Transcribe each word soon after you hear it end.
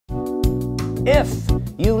If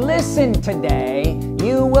you listen today,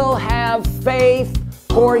 you will have faith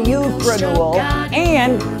for youth renewal,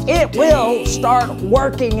 and it will start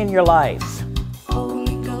working in your life.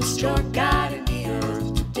 Holy Ghost, your God in the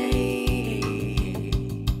earth today.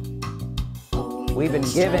 We've been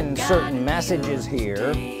given certain messages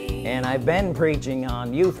here, and I've been preaching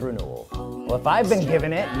on youth renewal. Well, if I've been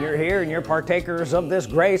given it, and you're here and you're partakers of this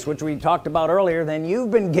grace, which we talked about earlier, then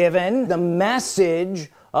you've been given the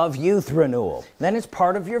message of youth renewal. Then it's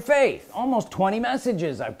part of your faith. Almost 20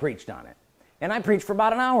 messages I've preached on it, and I preach for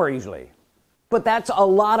about an hour usually, but that's a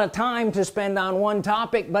lot of time to spend on one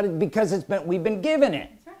topic, but because we've been given it.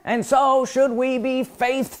 And so should we be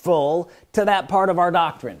faithful to that part of our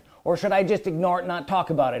doctrine, or should I just ignore it and not talk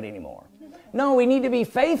about it anymore? No, we need to be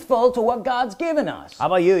faithful to what God's given us. How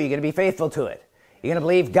about you? You're gonna be faithful to it? You're gonna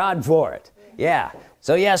believe God for it? Yeah.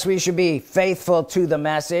 So yes, we should be faithful to the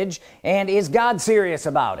message. And is God serious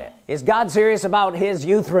about it? Is God serious about his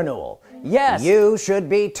youth renewal? Yes, you should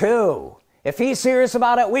be too. If he's serious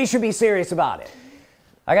about it, we should be serious about it.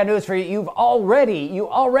 I got news for you. You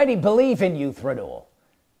already believe in youth renewal.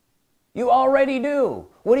 You already do.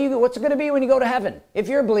 What's it going to be when you go to heaven? If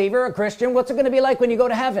you're a believer, a Christian, what's it going to be like when you go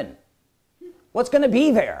to heaven? What's going to be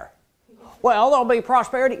there? Well, there'll be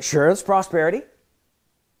prosperity. Sure, it's prosperity.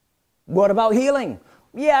 What about healing?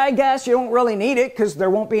 Yeah, I guess you don't really need it because there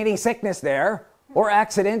won't be any sickness there or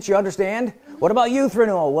accidents, you understand? What about youth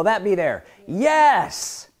renewal? Will that be there?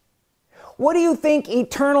 Yes. What do you think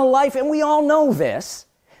eternal life, and we all know this,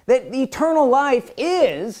 that eternal life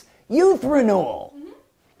is youth renewal.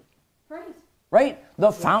 Right. Right?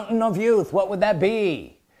 The fountain of youth, what would that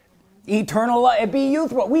be? Eternal life, it'd be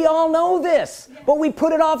youth. We all know this, but we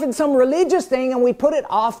put it off in some religious thing, and we put it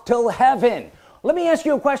off till heaven. Let me ask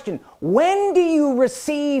you a question. When do you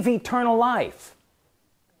receive eternal life?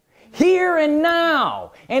 Here and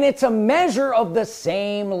now. And it's a measure of the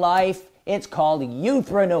same life. It's called youth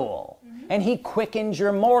renewal. And he quickens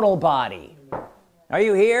your mortal body. Are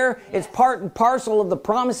you here? It's part and parcel of the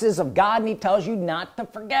promises of God, and he tells you not to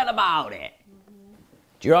forget about it.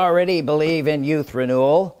 Do you already believe in youth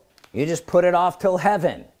renewal? You just put it off till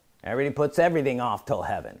heaven. Everybody puts everything off till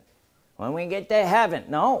heaven. When we get to heaven,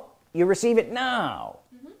 no. You receive it now.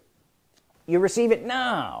 You receive it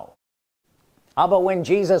now. How about when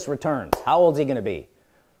Jesus returns? How old is he going to be?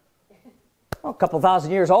 Well, a couple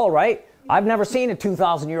thousand years old, right? I've never seen a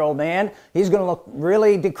 2,000-year-old man. He's going to look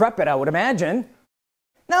really decrepit, I would imagine.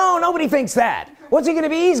 No, nobody thinks that. What's he going to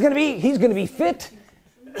be? He's going to be fit,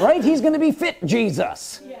 right? He's going to be fit,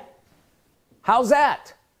 Jesus. How's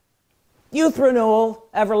that? Youth renewal,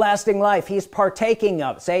 everlasting life. He's partaking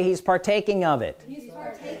of it. Say, he's partaking of it. He's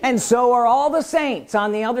partaking. And so are all the saints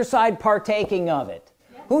on the other side partaking of it.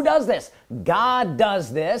 Yes. Who does this? God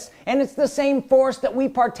does this, and it's the same force that we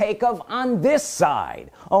partake of on this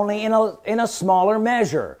side, only in a smaller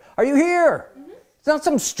measure. Are you here? It's not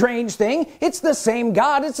some strange thing. It's the same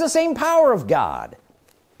God. It's the same power of God.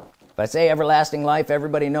 If I say everlasting life,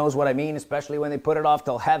 everybody knows what I mean, especially when they put it off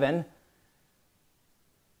till heaven.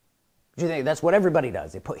 Do you think that's what everybody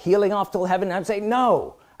does? They put healing off till heaven, and I'd say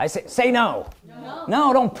no. I say no.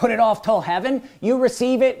 No, don't put it off till heaven. You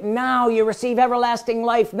receive it now. You receive everlasting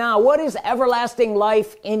life now. What is everlasting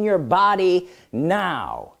life in your body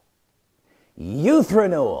now? Youth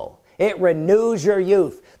renewal. It renews your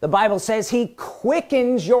youth. The Bible says he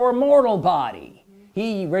quickens your mortal body.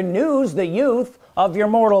 He renews the youth of your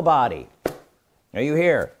mortal body. Are you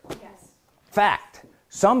here? Yes. Fact.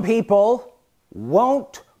 Some people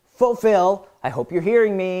won't fulfill, I hope you're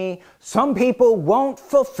hearing me, some people won't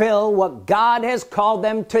fulfill what God has called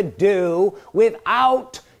them to do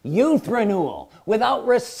without youth renewal, without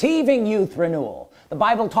receiving youth renewal. The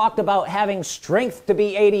Bible talked about having strength to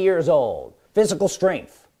be 80 years old, physical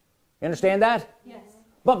strength. You understand that? Yes.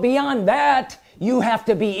 But beyond that, you have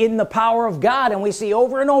to be in the power of God, and we see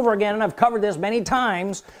over and over again, and I've covered this many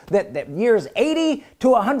times, that years 80 to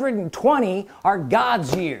 120 are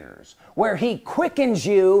God's years, where he quickens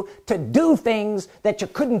you to do things that you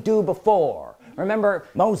couldn't do before. Remember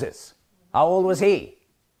Moses. How old was he?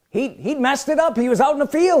 He'd messed it up. He was out in the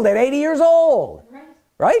field at 80 years old.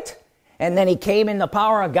 Right? And then he came in the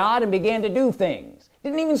power of God and began to do things.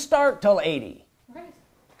 Didn't even start till 80.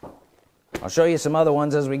 I'll show you some other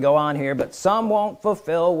ones as we go on here, but some won't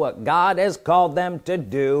fulfill what God has called them to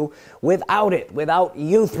do without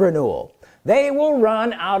youth renewal. They will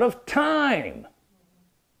run out of time.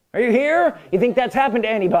 Are you here? You think that's happened to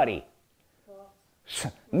anybody?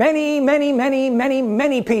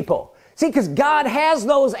 Many people. See, because God has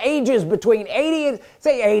those ages between 80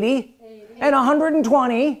 and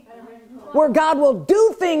 120. where God will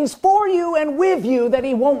do things for you and with you that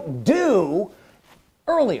he won't do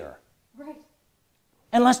earlier. Right.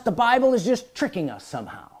 Unless the Bible is just tricking us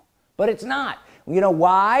somehow. But it's not. You know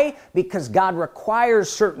why? Because God requires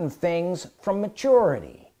certain things from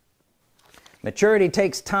maturity. Maturity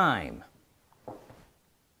takes time.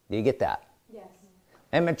 Do you get that? Yes.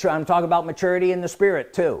 And I'm talking about maturity in the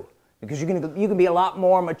spirit too. Because you can be a lot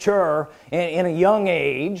more mature in a young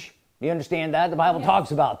age. Do you understand that? The Bible talks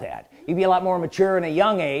about that. You can be a lot more mature in a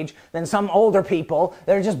young age than some older people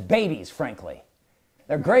that are just babies, frankly.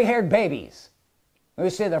 They're gray-haired babies. We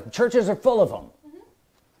say the churches are full of them.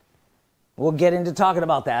 We'll get into talking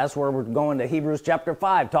about that. That's where we're going to Hebrews chapter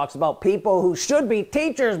 5. Talks about people who should be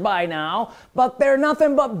teachers by now, but they're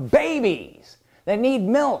nothing but babies. They need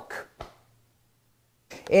milk.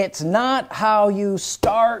 It's not how you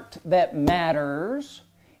start that matters.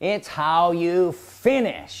 It's how you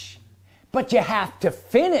finish. But you have to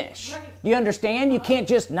finish. Right. You understand? You can't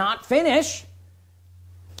just not finish.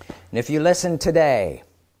 And if you listen today,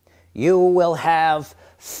 you will have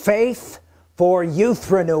faith for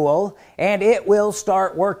youth renewal, and it will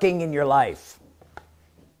start working in your life.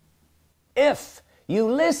 If you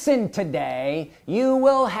listen today, you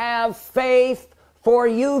will have faith for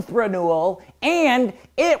youth renewal, and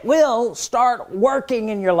it will start working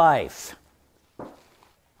in your life.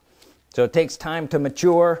 So it takes time to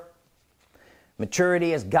mature.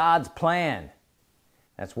 Maturity is God's plan.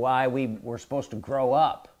 That's why we're supposed to grow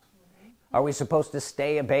up. Are we supposed to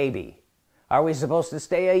stay a baby? Are we supposed to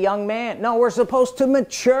stay a young man? No, we're supposed to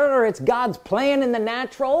mature. It's God's plan in the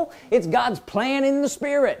natural. It's God's plan in the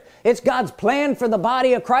spirit. It's God's plan for the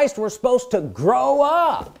body of Christ. We're supposed to grow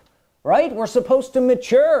up, right? We're supposed to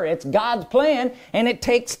mature. It's God's plan, and it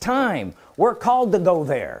takes time. We're called to go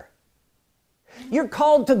there. You're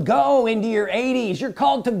called to go into your 80s. You're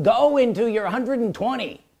called to go into your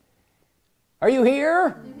 120. Are you here?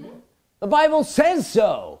 Mm-hmm. The Bible says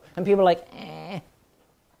so. And people are like,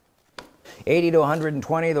 80 to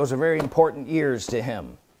 120, those are very important years to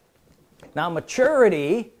him. Now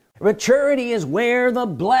maturity is where the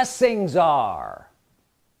blessings are.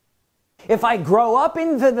 If I grow up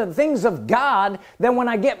into the things of God, then when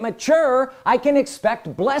I get mature, I can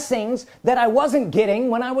expect blessings that I wasn't getting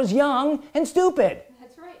when I was young and stupid.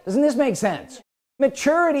 That's right. Doesn't this make sense?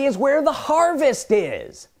 Maturity is where the harvest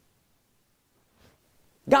is.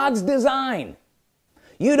 God's design.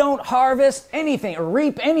 You don't harvest anything or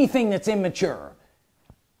reap anything that's immature.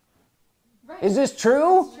 Right. Is this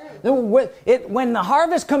true? It's true. When the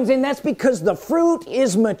harvest comes in, that's because the fruit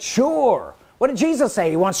is mature. What did Jesus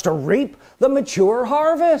say? He wants to reap the mature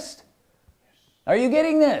harvest. Are you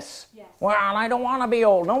getting this? Yes. Well, I don't want to be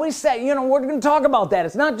old. Nobody said, we're going to talk about that.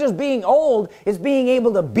 It's not just being old. It's being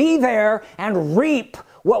able to be there and reap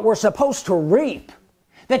what we're supposed to reap.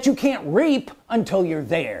 That you can't reap until you're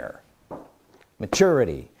there.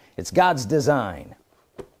 Maturity. It's God's design.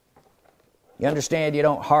 You understand? You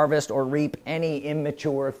don't harvest or reap any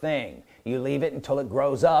immature thing. You leave it until it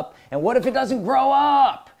grows up. And what if it doesn't grow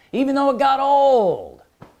up? Even though it got old?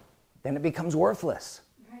 Then it becomes worthless.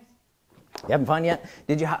 Right. You having fun yet?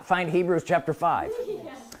 Did you find Hebrews chapter 5?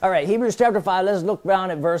 Yes. All right, Hebrews chapter 5. Let's look down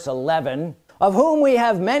at verse 11. Of whom we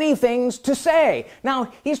have many things to say.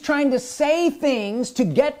 Now, he's trying to say things to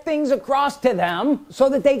get things across to them so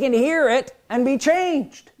that they can hear it and be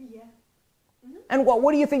changed. Yeah. Mm-hmm. And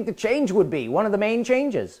what do you think the change would be? One of the main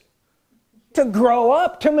changes? To grow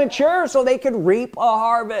up, to mature, so they could reap a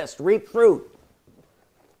harvest, reap fruit.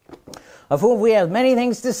 Of whom we have many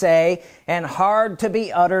things to say, and hard to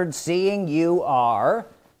be uttered, seeing you are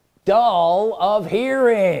dull of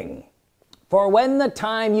hearing. For when the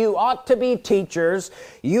time you ought to be teachers,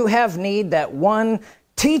 you have need that one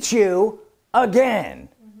teach you again,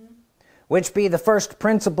 which be the first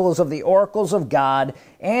principles of the oracles of God,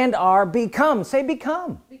 and are become. Say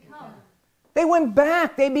become. Become. They went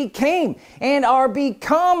back, they became, and are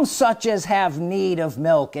become such as have need of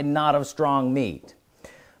milk and not of strong meat.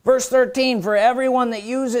 Verse 13, for everyone that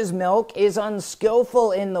uses milk is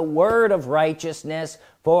unskillful in the word of righteousness,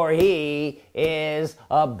 for he is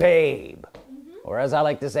a babe. Or as I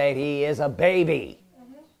like to say, he is a baby.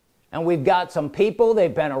 And we've got some people,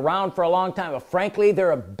 they've been around for a long time, but frankly,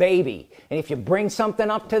 they're a baby. And if you bring something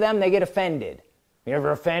up to them, they get offended. You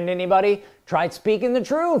ever offend anybody? Tried speaking the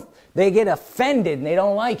truth. They get offended and they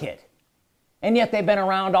don't like it. And yet they've been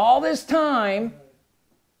around all this time,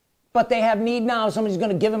 but they have need now. Somebody's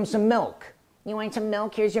going to give them some milk. You want some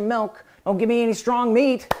milk? Here's your milk. Don't give me any strong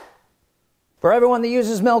meat. For everyone that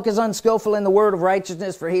uses milk is unskillful in the word of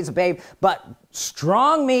righteousness, for he's a babe. But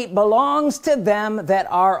strong meat belongs to them that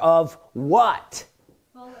are of what?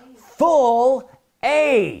 Full age. Full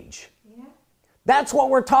age. Yeah. That's what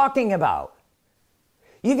we're talking about.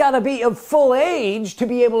 You got to be of full age to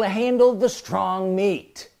be able to handle the strong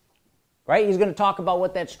meat, right? He's going to talk about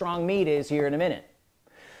what that strong meat is here in a minute.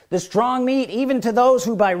 The strong meat, even to those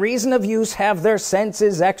who by reason of use have their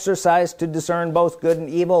senses exercised to discern both good and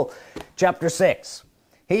evil. Chapter 6,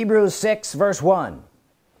 Hebrews 6 verse 1.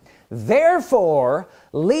 Therefore,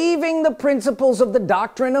 leaving the principles of the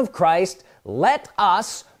doctrine of Christ, let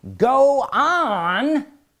us go on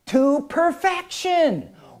to perfection,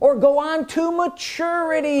 or go on to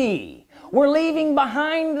maturity. We're leaving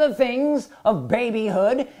behind the things of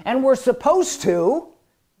babyhood, and we're supposed to,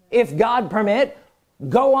 if God permit,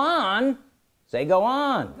 go on. Say go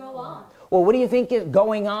on. Go on. Well, what do you think is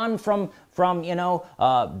going on from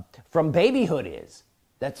babyhood is?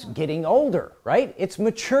 That's getting older, right? It's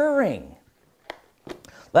maturing.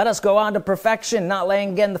 Let us go on to perfection, not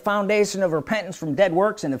laying again the foundation of repentance from dead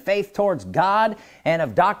works and of faith towards God, and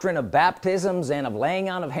of doctrine of baptisms, and of laying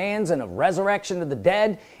on of hands, and of resurrection of the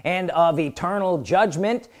dead, and of eternal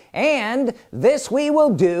judgment. And this we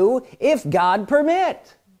will do if God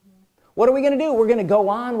permit. What are we going to do? We're going to go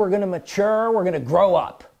on, we're going to mature, we're going to grow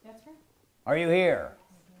up. That's right. Are you here?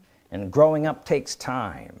 And growing up takes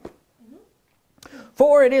time.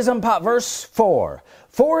 For it is verse 4,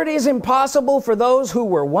 for it is impossible for those who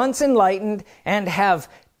were once enlightened and have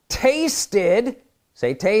tasted,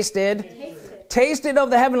 say tasted of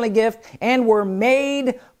the heavenly gift, and were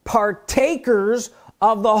made partakers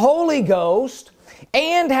of the Holy Ghost,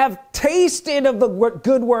 and have tasted of the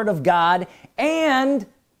good word of God, and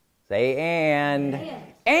say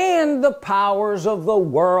and the powers of the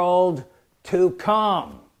world to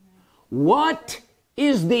come. What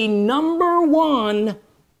is the number one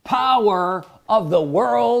power of the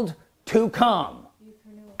world to come?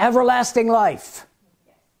 Everlasting life.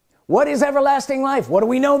 What is everlasting life? What do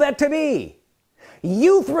we know that to be?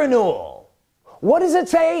 Youth renewal. What does it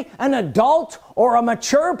say? An adult or a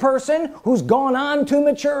mature person who's gone on to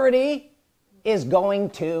maturity is going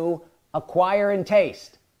to acquire and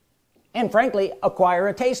taste, and frankly acquire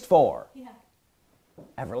a taste for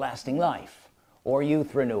everlasting life or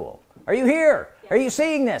youth renewal. Are you here? Are you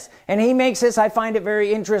seeing this? And he makes this, I find it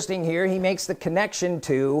very interesting here, he makes the connection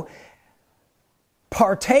to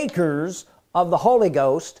partakers of the Holy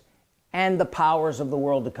Ghost and the powers of the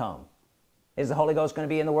world to come. Is the Holy Ghost going to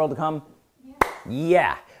be in the world to come?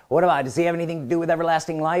 Yeah. What about, does he have anything to do with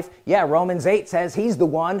everlasting life? Yeah, Romans 8 says he's the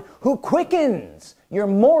one who quickens your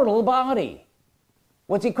mortal body.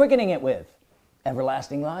 What's he quickening it with?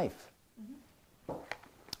 Everlasting life.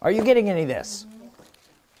 Are you getting any of this?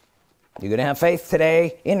 You're going to have faith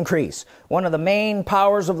today, increase. One of the main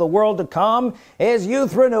powers of the world to come is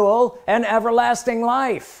youth renewal and everlasting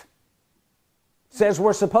life. Says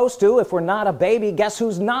we're supposed to. If we're not a baby, guess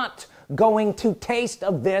who's not going to taste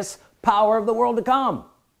of this power of the world to come?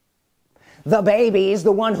 The babies,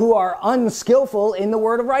 the one who are unskillful in the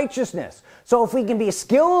word of righteousness. So if we can be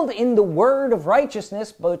skilled in the word of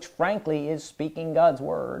righteousness, which frankly is speaking God's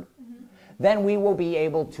word, then we will be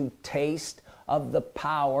able to taste of the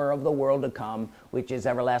power of the world to come, which is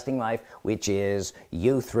everlasting life, which is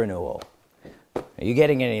youth renewal. Are you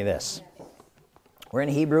getting any of this? We're in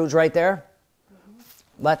Hebrews right there.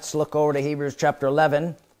 Let's look over to Hebrews chapter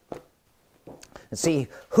 11 and see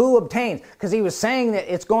who obtains, because he was saying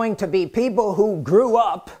that it's going to be people who grew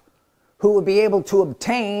up who would be able to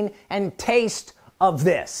obtain and taste of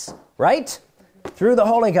this, right? Through the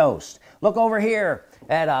Holy Ghost. Look over here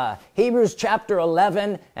at Hebrews chapter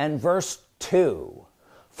 11 and verse 2.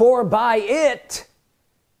 For by it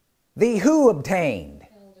the who obtained?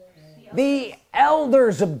 The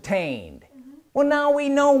elders obtained. Well, now we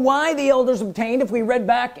know why the elders obtained if we read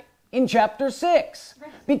back in chapter 6.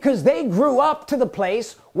 Because they grew up to the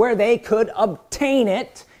place where they could obtain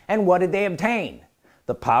it. And what did they obtain?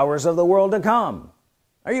 The powers of the world to come.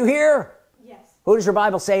 Are you here? Yes. Who does your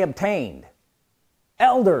Bible say obtained?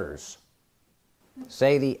 Elders.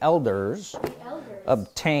 Say the elders,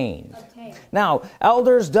 obtained. Now,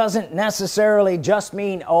 elders doesn't necessarily just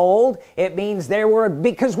mean old. It means there were,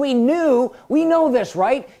 because we know this,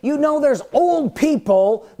 right? You know there's old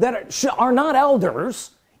people that are not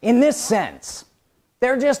elders in this sense.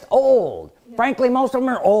 They're just old. Frankly, most of them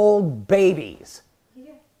are old babies.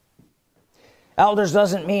 Elders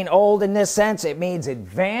doesn't mean old in this sense. It means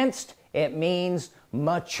advanced. It means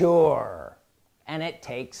mature. And it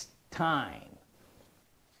takes time.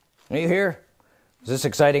 Are you here? Is this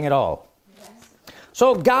exciting at all? Yes.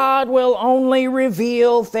 So God will only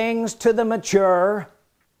reveal things to the mature.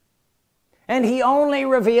 And he only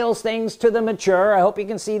reveals things to the mature. I hope you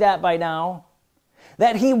can see that by now.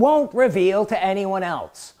 That he won't reveal to anyone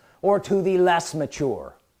else or to the less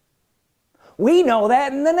mature. we know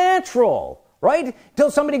that in the natural, right?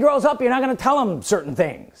 Till somebody grows up, you're not going to tell them certain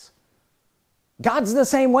things. God's the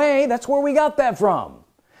same way. That's where we got that from.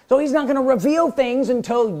 So he's not going to reveal things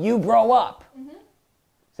until you grow up.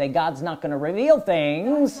 Say, God's not going to reveal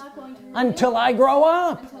things until I grow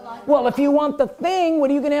up. Well, if you want the thing, what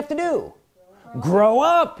are you going to have to do? Grow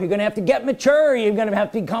up. You're going to have to get mature. You're going to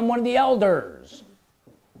have to become one of the elders.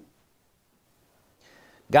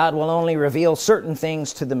 God will only reveal certain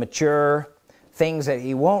things to the mature, things that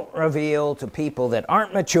he won't reveal to people that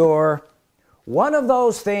aren't mature. One of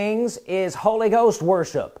those things is Holy Ghost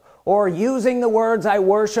worship, or using the words, I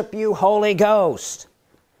worship you, Holy Ghost.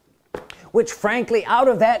 Which frankly, out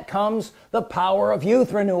of that comes the power of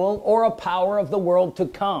youth renewal, or a power of the world to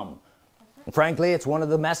come. Frankly, it's one of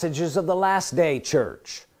the messages of the last day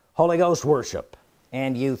church. Holy Ghost worship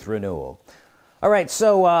and youth renewal. All right,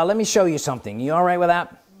 so let me show you something. You all right with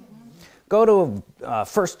that? Go to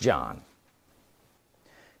 1 John.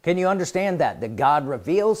 Can you understand that God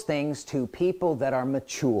reveals things to people that are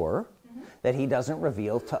mature that he doesn't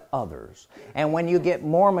reveal to others? And when you get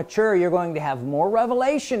more mature, you're going to have more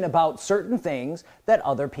revelation about certain things that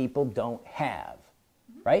other people don't have.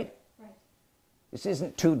 Right? This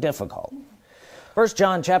isn't too difficult. 1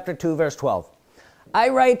 John chapter 2 verse 12. I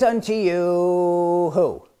write unto you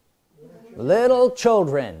who? Little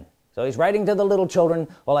children. So he's writing to the little children.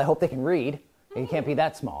 Well, I hope they can read. It can't be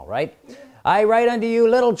that small, right? I write unto you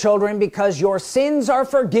little children because your sins are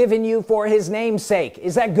forgiven you for his name's sake.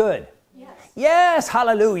 Is that good? Yes. Yes,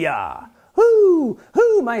 hallelujah.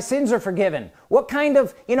 My sins are forgiven. What kind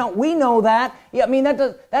of, we know that. Yeah, I mean,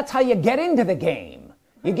 that's how you get into the game.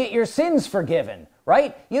 You get your sins forgiven,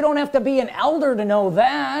 right? You don't have to be an elder to know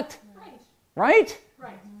that. Right?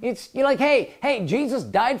 You're like, hey, Jesus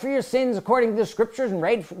died for your sins according to the scriptures and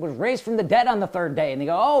was raised from the dead on the third day. And they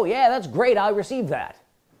go, oh yeah, that's great. I receive that.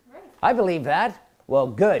 I believe that. Well,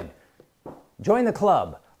 good. Join the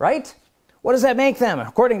club, right? What does that make them?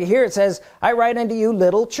 According to here, it says, I write unto you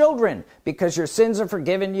little children, because your sins are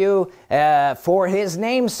forgiven you for his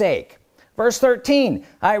name's sake. Verse 13,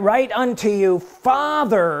 I write unto you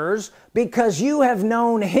fathers, because you have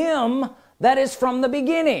known him that is from the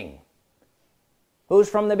beginning. Who's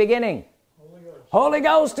from the beginning? Holy Ghost. Holy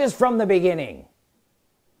Ghost is from the beginning.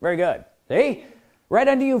 Very good. See? Write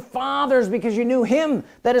unto you fathers, because you knew him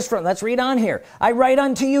that is from. Let's read on here. I write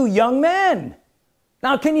unto you young men.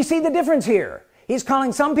 Now, can you see the difference here? He's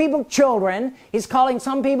calling some people children. He's calling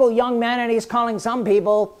some people young men, and he's calling some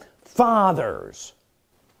people fathers.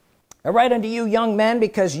 I write unto you young men,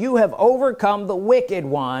 because you have overcome the wicked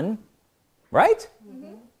one. Right?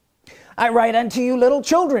 I write unto you little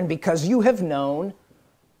children, because you have known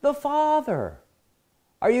the Father.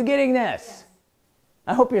 Are you getting this? Yes.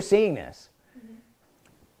 I hope you're seeing this.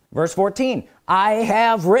 Verse 14, I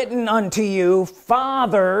have written unto you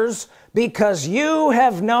fathers, because you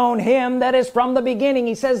have known him that is from the beginning.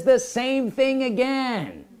 He says the same thing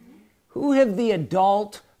again. Who have the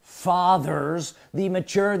adult fathers, the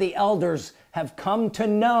mature, the elders have come to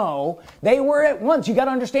know? They were at once, you got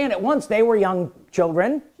to understand, at once they were young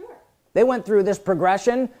children. They went through this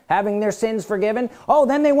progression, having their sins forgiven. Oh,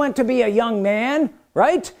 then they went to be a young man,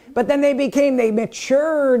 right? But then they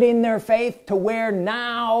matured in their faith to where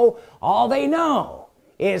now all they know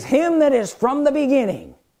is him that is from the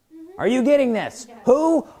beginning. Are you getting this? Yes.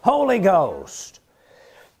 Who? Holy Ghost.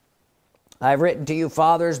 I've written to you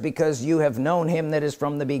fathers, because you have known him that is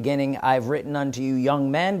from the beginning. I've written unto you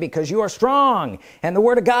young men, because you are strong, and the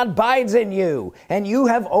word of God abides in you, and you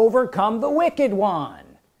have overcome the wicked one.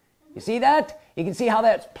 You see that? You can see how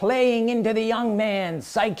that's playing into the young man's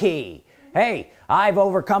psyche. Hey, I've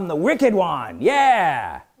overcome the wicked one.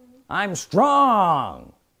 Yeah, I'm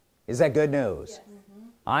strong. Is that good news? Yes.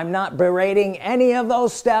 I'm not berating any of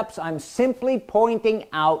those steps. I'm simply pointing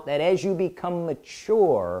out that as you become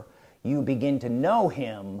mature, you begin to know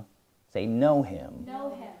him. Say, know him.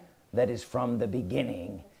 Know him. That is from the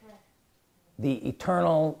beginning. Right. The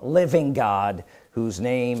eternal living God, whose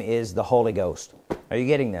name is the Holy Ghost. Are you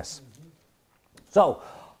getting this? So,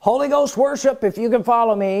 Holy Ghost worship, if you can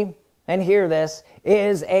follow me and hear this,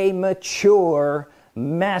 is a mature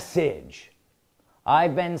message.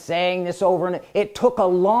 I've been saying this over and it took a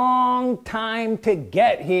long time to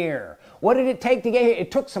get here. What did it take to get here?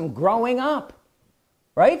 It took some growing up,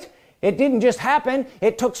 right? It didn't just happen.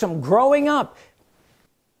 It took some growing up.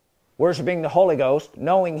 Worshiping the Holy Ghost,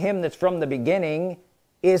 knowing him that's from the beginning,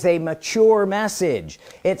 is a mature message.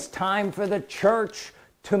 It's time for the church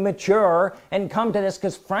to mature and come to this,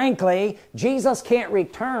 because frankly, Jesus can't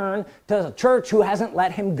return to a church who hasn't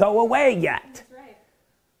let him go away yet. That's right.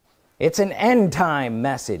 It's an end time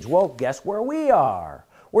message. Well, guess where we are?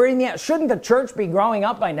 We're in the, shouldn't the church be growing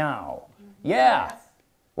up by now? Yeah. Yes.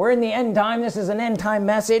 We're in the end time. This is an end time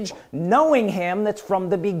message, knowing him that's from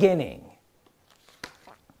the beginning.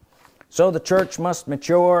 So the church must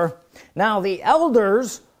mature. Now the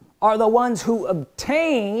elders are the ones who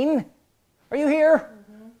obtain, are you here?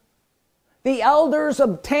 The elders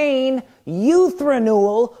obtain youth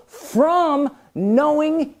renewal from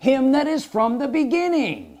knowing him that is from the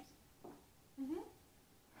beginning.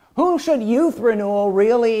 Who should youth renewal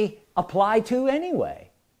really apply to anyway?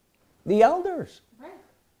 The elders. Right.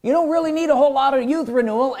 You don't really need a whole lot of youth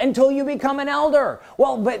renewal until you become an elder.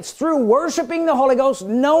 Well, but it's through worshiping the Holy Ghost,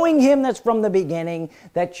 knowing him that's from the beginning,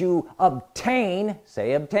 that you obtain,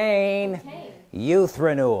 say obtain, youth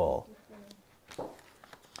renewal.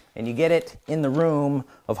 And you get it in the room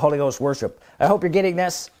of Holy Ghost worship. I hope you're getting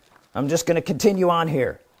this. I'm just going to continue on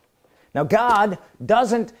here. Now, God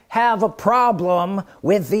doesn't have a problem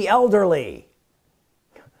with the elderly.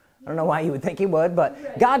 I don't know why you would think he would,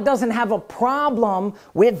 but God doesn't have a problem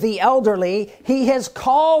with the elderly. He has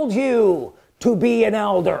called you to be an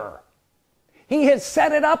elder. He has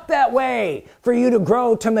set it up that way for you to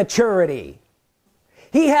grow to maturity.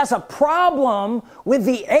 He has a problem with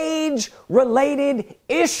the age-related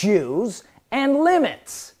issues and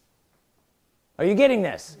limits. Are you getting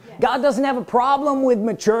this? Yes. God doesn't have a problem with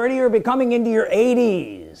maturity or becoming into your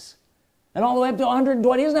 80s and all the way up to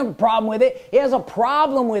 120. He doesn't have a problem with it. He has a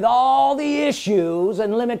problem with all the issues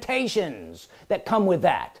and limitations that come with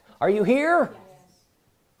that. Are you here?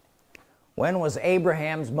 Yes. When was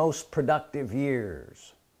Abraham's most productive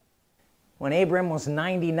years? When Abram was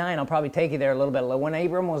 99, I'll probably take you there a little bit. When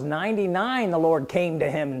Abram was 99, the Lord came to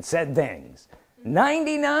him and said things.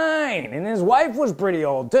 99, and his wife was pretty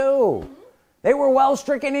old too. They were well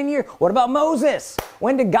stricken in years. What about Moses?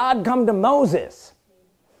 When did God come to Moses?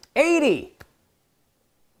 80.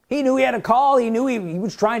 He knew he had a call. He knew he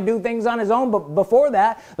was trying to do things on his own but before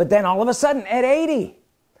that. But then all of a sudden at 80.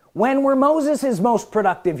 When were Moses' most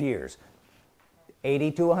productive years?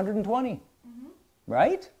 80 to 120.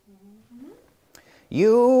 Right?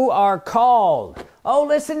 You are called. Oh,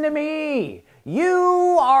 listen to me.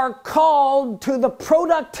 You are called to the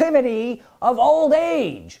productivity of old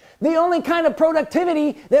age. The only kind of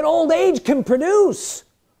productivity that old age can produce.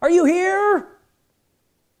 Are you here?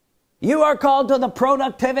 You are called to the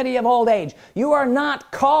productivity of old age. You are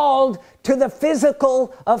not called to the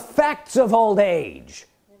physical effects of old age.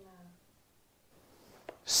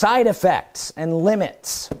 Side effects and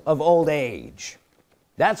limits of old age.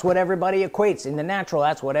 That's what everybody equates in the natural.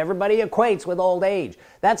 That's what everybody equates with old age.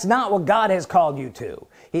 That's not what God has called you to.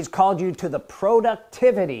 He's called you to the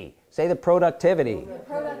productivity. Say the productivity. The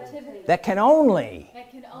productivity. That can only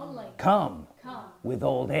come with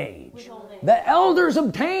old age. The elders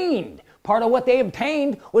obtained. Part of what they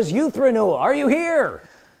obtained was youth renewal. Are you here?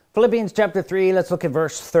 Philippians chapter 3, let's look at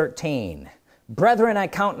verse 13. Brethren, I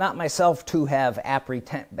count not myself to have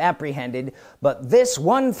apprehended, but this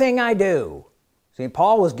one thing I do. See,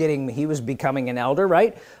 Paul was he was becoming an elder,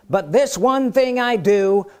 right? But this one thing I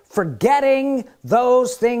do, forgetting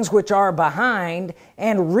those things which are behind,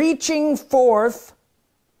 and reaching forth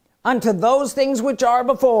unto those things which are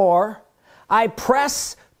before, I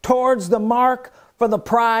press towards the mark for the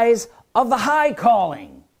prize of the high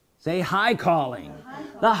calling. Say high calling.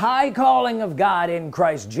 The high calling of God in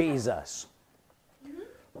Christ Jesus.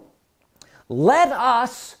 Let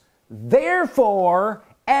us, therefore,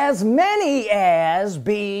 as many as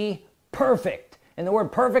be perfect. And the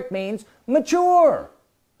word perfect means mature.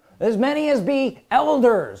 As many as be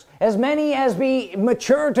elders. As many as be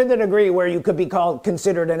mature to the degree where you could be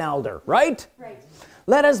considered an elder. Right? Right.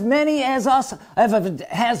 Let as many as us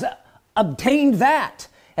has obtained that.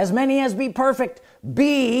 As many as be perfect,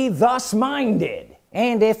 be thus minded.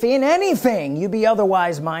 And if in anything you be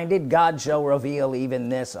otherwise minded, God shall reveal even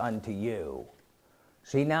this unto you.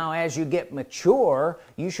 See, now as you get mature,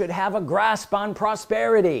 you should have a grasp on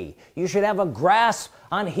prosperity. You should have a grasp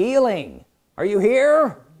on healing. Are you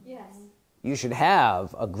here? Yes. You should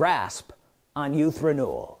have a grasp on youth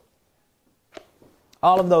renewal.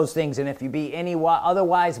 All of those things. And if you be any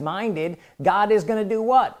otherwise minded, God is going to do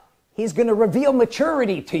what? He's going to reveal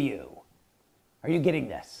maturity to you. Are you getting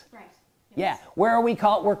this? Right. Yes. Yeah. Where are we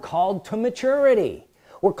called? We're called to maturity.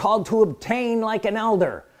 We're called to obtain like an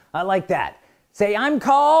elder. I like that. Say, I'm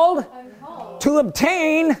called to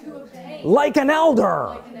obtain like an elder.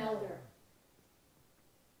 Like an elder.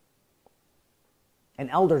 And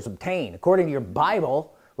elders obtain. According to your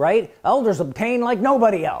Bible, right? Elders obtain like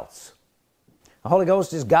nobody else. The Holy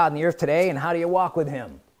Ghost is God in the earth today, and how do you walk with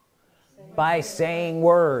him? By saying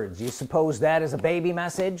words. You suppose that is a baby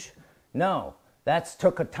message? No. That's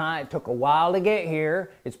took a while to get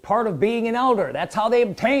here. It's part of being an elder. That's how they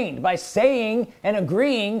obtained, by saying and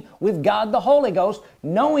agreeing with God the Holy Ghost,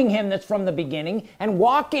 knowing him that's from the beginning, and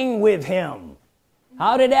walking with him.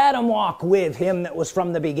 How did Adam walk with him that was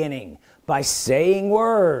from the beginning? By saying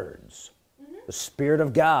words. The Spirit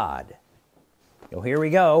of God. So here we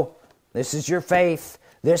go. This is your faith.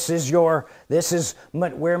 This is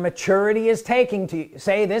where maturity is taking to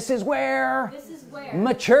say, this is where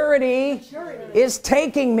maturity is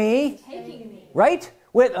taking me. Right?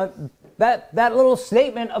 With that little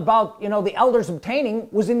statement about, the elders obtaining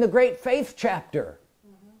was in the great faith chapter.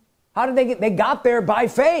 How did they got there by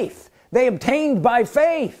faith. They obtained by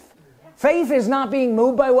faith. Faith is not being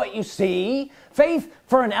moved by what you see. Faith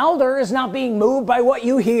for an elder is not being moved by what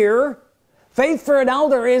you hear. Faith for an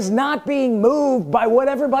elder is not being moved by what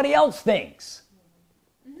everybody else thinks.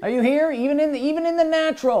 Are you here? Even in the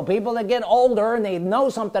natural, people that get older and they know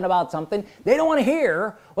something about something, they don't want to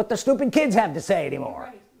hear what the stupid kids have to say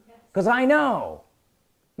anymore. Because I know.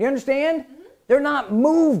 You understand? They're not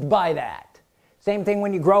moved by that. Same thing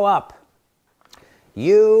when you grow up.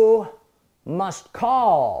 You must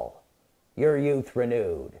call your youth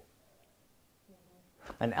renewed.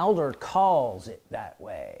 An elder calls it that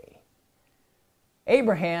way.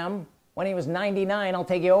 Abraham, when he was 99, I'll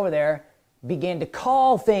take you over there, began to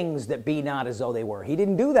call things that be not as though they were. He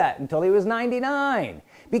didn't do that until he was 99,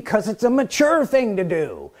 because it's a mature thing to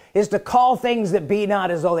do, is to call things that be not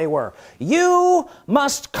as though they were. You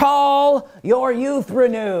must call your youth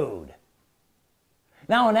renewed.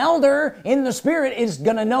 Now an elder in the Spirit is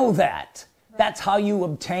going to know that. That's how you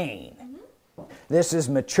obtain. This is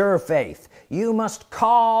mature faith. You must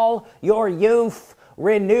call your youth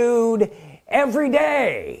renewed every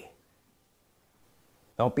day.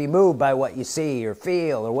 Don't be moved by what you see or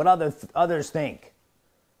feel or what others think.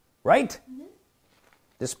 Right?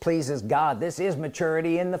 This pleases God. This is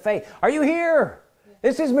maturity in the faith. Are you here?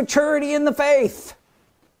 This is maturity in the faith.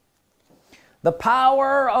 The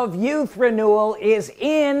power of youth renewal is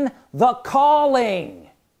in the calling.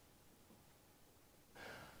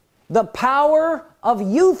 The power of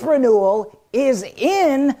youth renewal is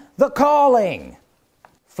in the calling.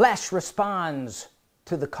 Flesh responds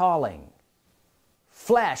to the calling.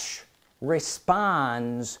 Flesh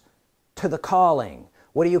responds to the calling.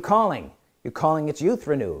 What are you calling? You're calling it's youth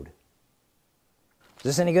renewed. Is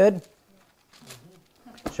this any good?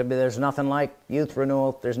 Should be. There's nothing like youth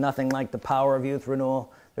renewal. There's nothing like the power of youth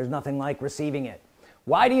renewal. There's nothing like receiving it.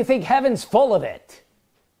 Why do you think heaven's full of it?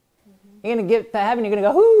 You're going to get to heaven, you're going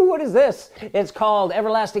to go, ooh, what is this? It's called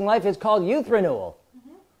everlasting life. It's called youth renewal.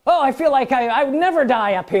 Oh, I feel like I would never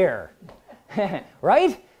die up here.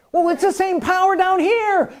 Right? Well, it's the same power down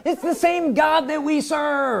here. It's the same God that we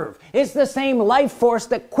serve. It's the same life force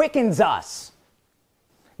that quickens us.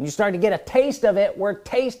 And you start to get a taste of it. We're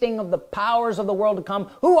tasting of the powers of the world to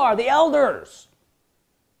come. Who are the elders?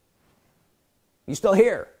 You still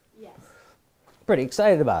here? Yes. Pretty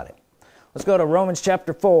excited about it. Let's go to Romans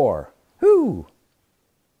chapter 4. Whoo!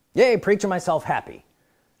 Yay, preaching myself happy.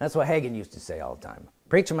 That's what Hagen used to say all the time.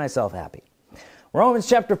 Preaching myself happy. Romans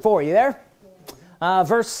chapter 4, you there?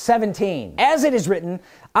 Verse 17. As it is written,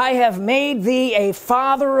 I have made thee a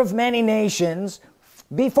father of many nations,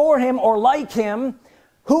 before him or like him,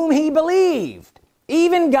 whom he believed,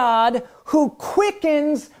 even God, who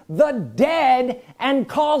quickens the dead and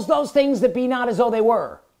calls those things that be not as though they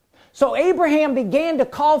were. So Abraham began to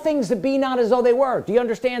call things that be not as though they were. Do you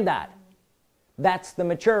understand that? That's the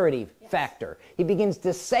maturity factor. He begins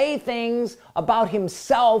to say things about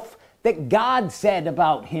himself that God said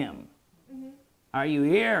about him. Are you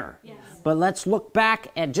here? Yes. But let's look back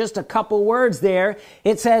at just a couple words there.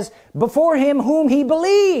 It says, before him whom he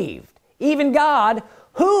believed, even God,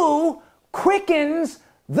 who quickens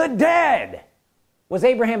the dead. Was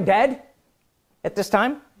Abraham dead at this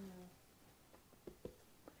time? No.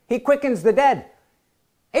 He quickens the dead.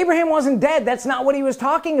 Abraham wasn't dead. That's not what he was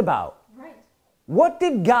talking about. What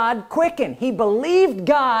did God quicken? He believed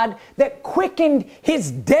God that quickened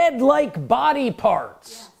his dead-like body parts.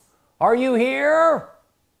 Yes. Are you here?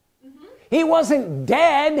 He wasn't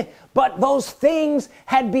dead, but those things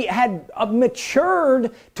had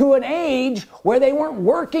matured to an age where they weren't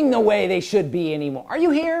working the way they should be anymore. Are you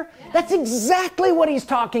here? Yes. That's exactly what he's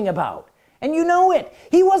talking about. And you know it.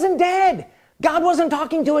 He wasn't dead. God wasn't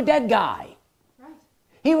talking to a dead guy.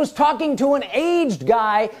 He was talking to an aged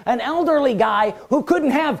guy, an elderly guy who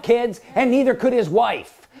couldn't have kids, and neither could his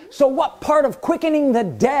wife. So what part of quickening the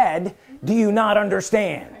dead do you not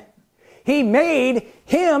understand? He made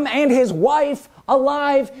him and his wife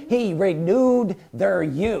alive. He renewed their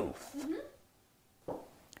youth.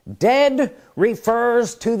 Dead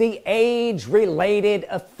refers to the age-related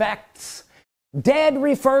effects. Dead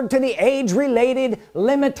referred to the age-related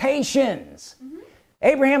limitations.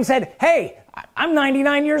 Abraham said, hey, I'm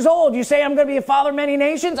 99 years old. You say I'm going to be a father of many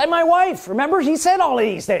nations? And my wife, remember, he said all of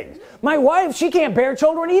these things. My wife, she can't bear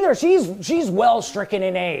children either. She's well stricken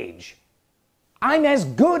in age. I'm as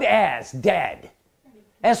good as dead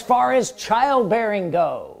as far as childbearing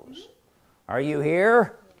goes. Are you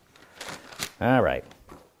here? All right.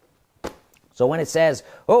 So when it says,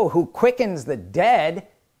 oh, who quickens the dead,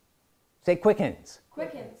 say quickens.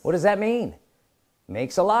 Quickens. What does that mean?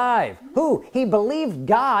 Makes alive. Who? He believed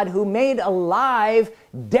God who made alive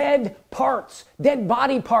dead parts, dead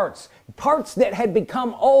body parts, parts that had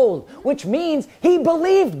become old, which means he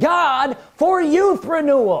believed God for youth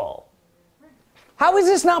renewal. How is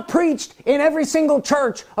this not preached in every single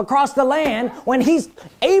church across the land when he's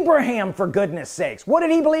Abraham, for goodness sakes? What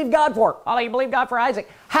did he believe God for? Oh, he believed God for Isaac.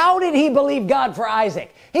 How did he believe God for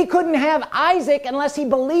Isaac? He couldn't have Isaac unless he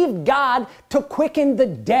believed God to quicken the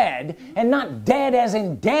dead, and not dead as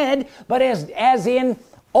in dead, but as in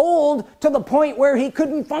old to the point where he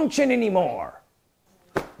couldn't function anymore.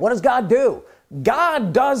 What does God do?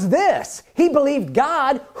 God does this. He believed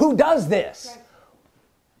God who does this.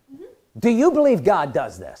 Do you believe God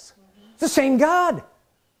does this? It's the same God.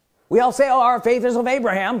 We all say, oh, our faith is of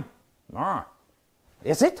Abraham.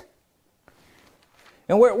 Is it?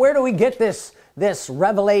 And where do we get this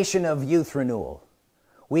revelation of youth renewal?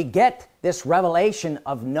 We get this revelation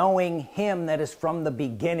of knowing him that is from the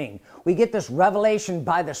beginning. We get this revelation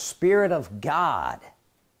by the Spirit of God,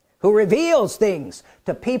 who reveals things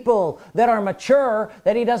to people that are mature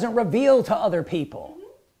that he doesn't reveal to other people.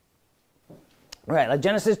 All right, like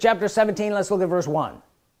Genesis chapter 17, let's look at verse 1.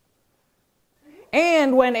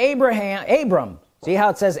 And when Abram, see how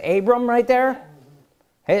it says Abram right there?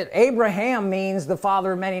 Abraham means the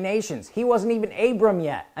father of many nations. He wasn't even Abram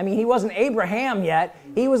yet. I mean, he wasn't Abraham yet.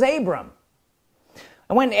 He was Abram.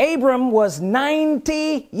 And when Abram was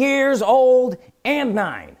 90 years old and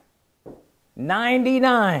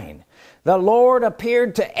 99, the Lord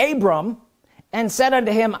appeared to Abram and said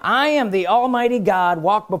unto him, I am the Almighty God,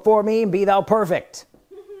 walk before me and be thou perfect.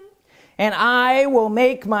 And I will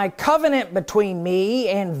make my covenant between me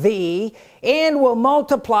and thee, and will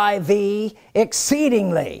multiply thee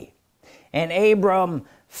exceedingly. And Abram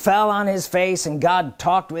fell on his face, and God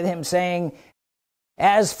talked with him, saying,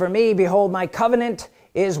 As for me, behold, my covenant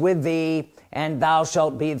is with thee, and thou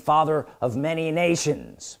shalt be the father of many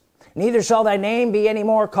nations. Neither shall thy name be any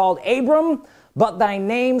more called Abram, but thy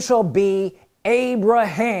name shall be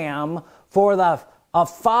Abraham, for a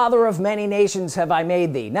father of many nations have I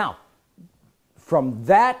made thee. Now, from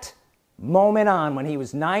that moment on, when he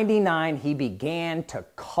was 99, he began to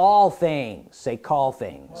call things. Say, call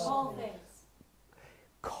things. All things.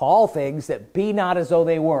 Call things that be not as though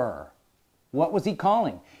they were. What was he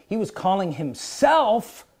calling? He was calling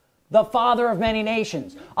himself the father of many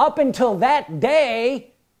nations. Up until that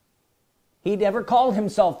day, he never called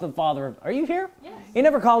himself the father of, are you here? Yes. He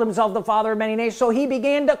never called himself the father of many nations. So he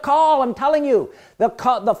began to call. I'm telling you,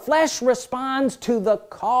 the flesh responds to the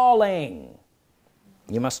calling.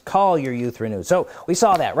 You must call your youth renewed. So we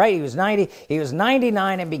saw that, right? He was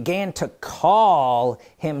 99 and began to call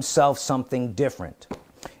himself something different.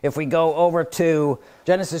 If we go over to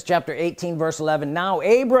Genesis chapter 18, verse 11, now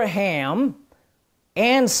Abraham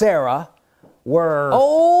and Sarah were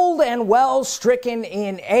old and well stricken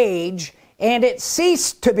in age, and it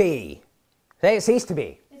ceased to be. Say, it ceased to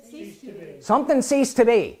be. It ceased to be. Something ceased to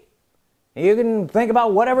be. You can think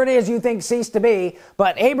about whatever it is you think ceased to be,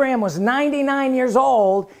 but Abraham was 99 years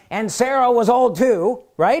old, and Sarah was old too,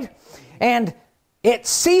 right? And it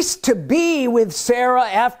ceased to be with Sarah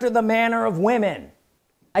after the manner of women.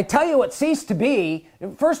 I tell you what ceased to be.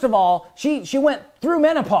 First of all, she went through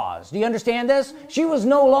menopause. Do you understand this? She was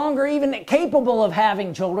no longer even capable of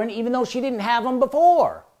having children, even though she didn't have them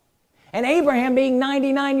before. And Abraham, being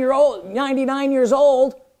 99 years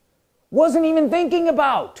old, wasn't even thinking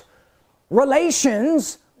about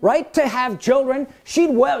relations, right, to have children.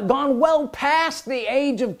 She'd gone well past the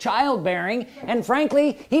age of childbearing, and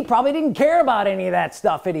frankly, he probably didn't care about any of that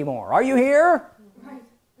stuff anymore. Are you here? Right.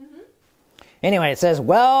 Anyway, it says,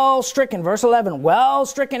 well stricken, verse 11, well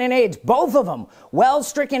stricken in age, both of them, well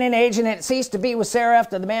stricken in age, and it ceased to be with Sarah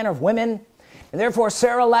after the manner of women. And therefore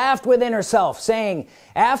Sarah laughed within herself, saying,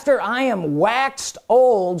 after I am waxed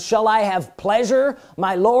old, shall I have pleasure,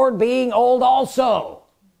 my Lord being old also.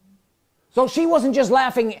 So she wasn't just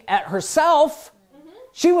laughing at herself,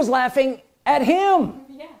 she was laughing at him.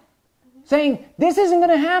 Yeah. Saying, this isn't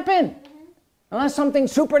going to happen unless something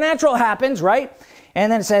supernatural happens, right? And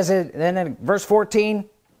then it says, then in verse 14,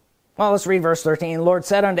 Well, let's read verse 13. The Lord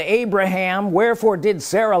said unto Abraham, wherefore did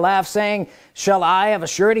Sarah laugh, saying, shall I of a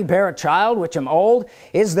surety bear a child, which am old?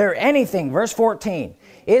 Is there anything, verse 14,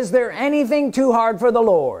 is there anything too hard for the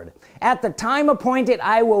Lord? At the time appointed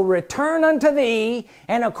I will return unto thee,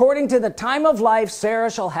 and according to the time of life Sarah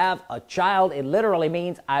shall have a child. It literally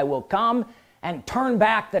means I will come and turn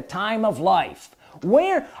back the time of life.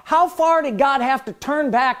 How far did God have to turn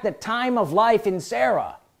back the time of life in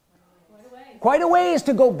Sarah? Quite a ways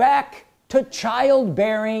to go back to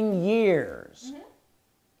childbearing years.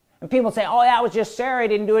 And people say, oh yeah, it was just Sarah, he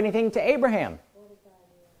didn't do anything to Abraham.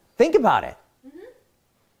 Think about it.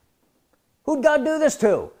 Who'd God do this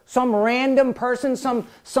to? Some random person,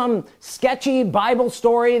 some sketchy Bible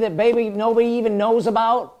story that maybe nobody even knows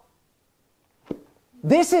about?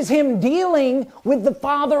 This is him dealing with the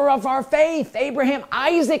father of our faith, Abraham.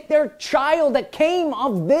 Isaac, their child that came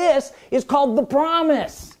of this, is called the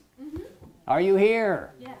promise. Are you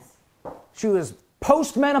here? Yes. She was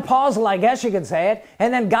postmenopausal, I guess you could say it,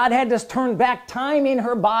 and then God had to turn back time in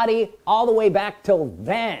her body all the way back till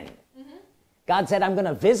then. God said, I'm going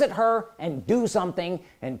to visit her and do something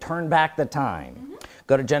and turn back the time.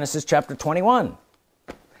 Go to Genesis chapter 21.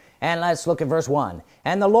 And let's look at verse 1.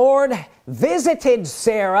 And the Lord visited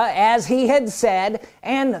Sarah as he had said.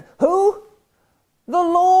 And who? The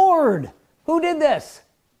Lord. Who did this?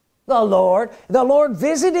 The Lord. The Lord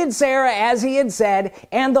visited Sarah as he had said.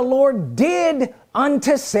 And the Lord did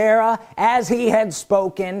unto Sarah as he had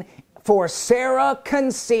spoken. For Sarah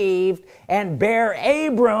conceived and bare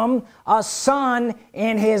Abram a son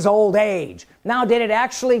in his old age. Now, did it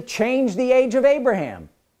actually change the age of Abraham?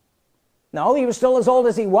 No, he was still as old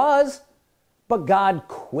as he was. But God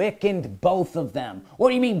quickened both of them. What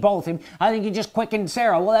do you mean both? I think he just quickened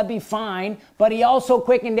Sarah. Well, that'd be fine. But he also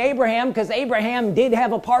quickened Abraham because Abraham did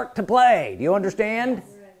have a part to play. Do you understand?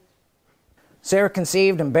 Yes. Sarah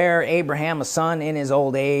conceived and bare Abraham a son in his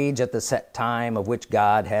old age at the set time of which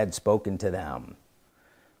God had spoken to them.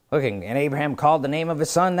 Looking, and Abraham called the name of his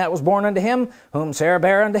son that was born unto him, whom Sarah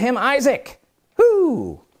bare unto him, Isaac.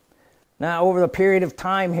 Whoo! Now, over the period of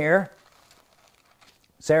time here,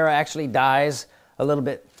 Sarah actually dies a little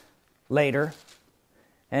bit later.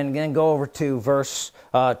 And then go over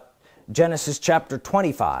to Genesis chapter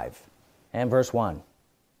 25 and verse 1.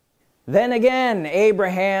 Then again,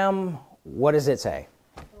 Abraham, what does it say?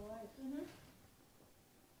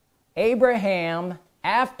 Abraham,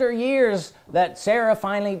 after years that Sarah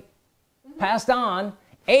finally passed on,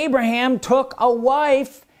 Abraham took a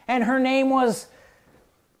wife, and her name was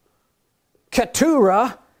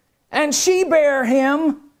Keturah, and she bare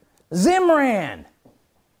him Zimran,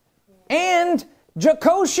 and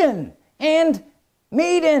Jekoshan, and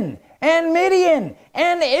Medan, and Midian,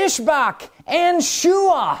 and Ishbak, and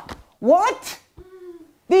Shua. What?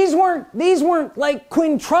 These weren't like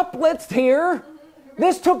quintuplets here.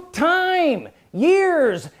 This took time,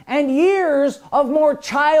 years and years of more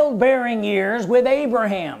childbearing years with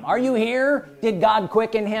Abraham. Are you here? Did God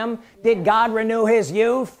quicken him? Did God renew his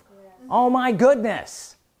youth? Oh my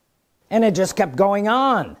goodness. And it just kept going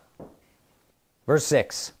on. Verse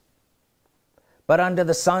 6. But unto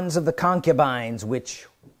the sons of the concubines which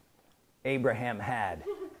Abraham had.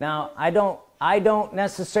 Now, I don't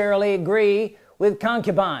necessarily agree with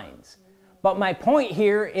concubines. But my point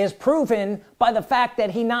here is proven by the fact that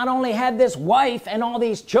he not only had this wife and all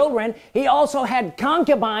these children, he also had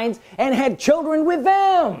concubines and had children with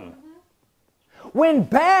them. When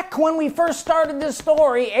we first started this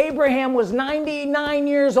story, Abraham was 99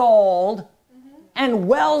 years old and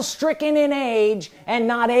well stricken in age and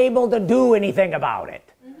not able to do anything about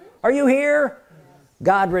it. Are you here?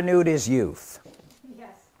 God renewed his youth.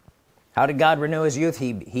 How did God renew his youth?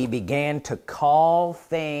 He began to call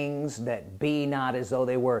things that be not as though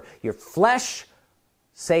they were. Your flesh,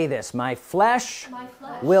 say this, my flesh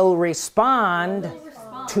will respond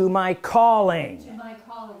to my calling.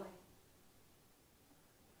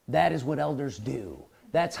 That is what elders do.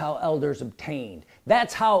 That's how elders obtained.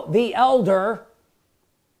 That's how the elder,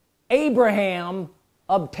 Abraham,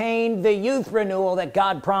 obtained the youth renewal that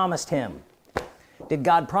God promised him. Did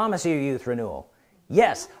God promise you youth renewal?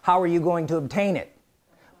 Yes. How are you going to obtain it?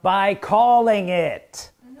 By calling it.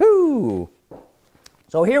 Whoo!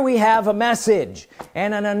 So here we have a message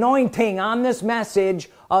and an anointing on this message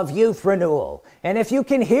of youth renewal. And if you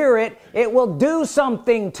can hear it, it will do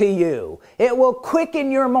something to you. It will quicken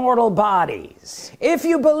your mortal bodies. If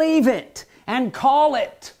you believe it and call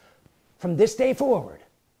it from this day forward,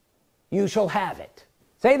 you shall have it.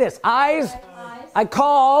 Say this, eyes, I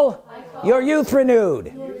call your youth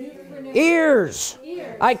renewed. Ears,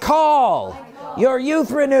 I call your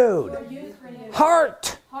youth renewed.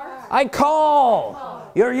 Heart, I call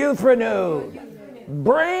your youth renewed.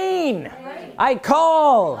 Brain, I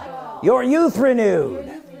call your youth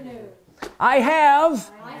renewed. I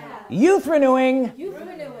have youth renewing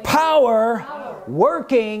power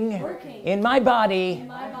working in my body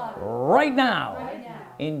right now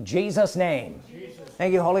in Jesus' name.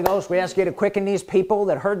 Thank you, Holy Ghost. We ask you to quicken these people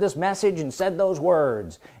that heard this message and said those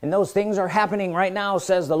words. And those things are happening right now,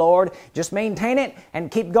 says the Lord. Just maintain it and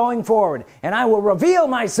keep going forward. And I will reveal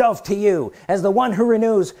myself to you as the one who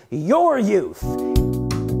renews your youth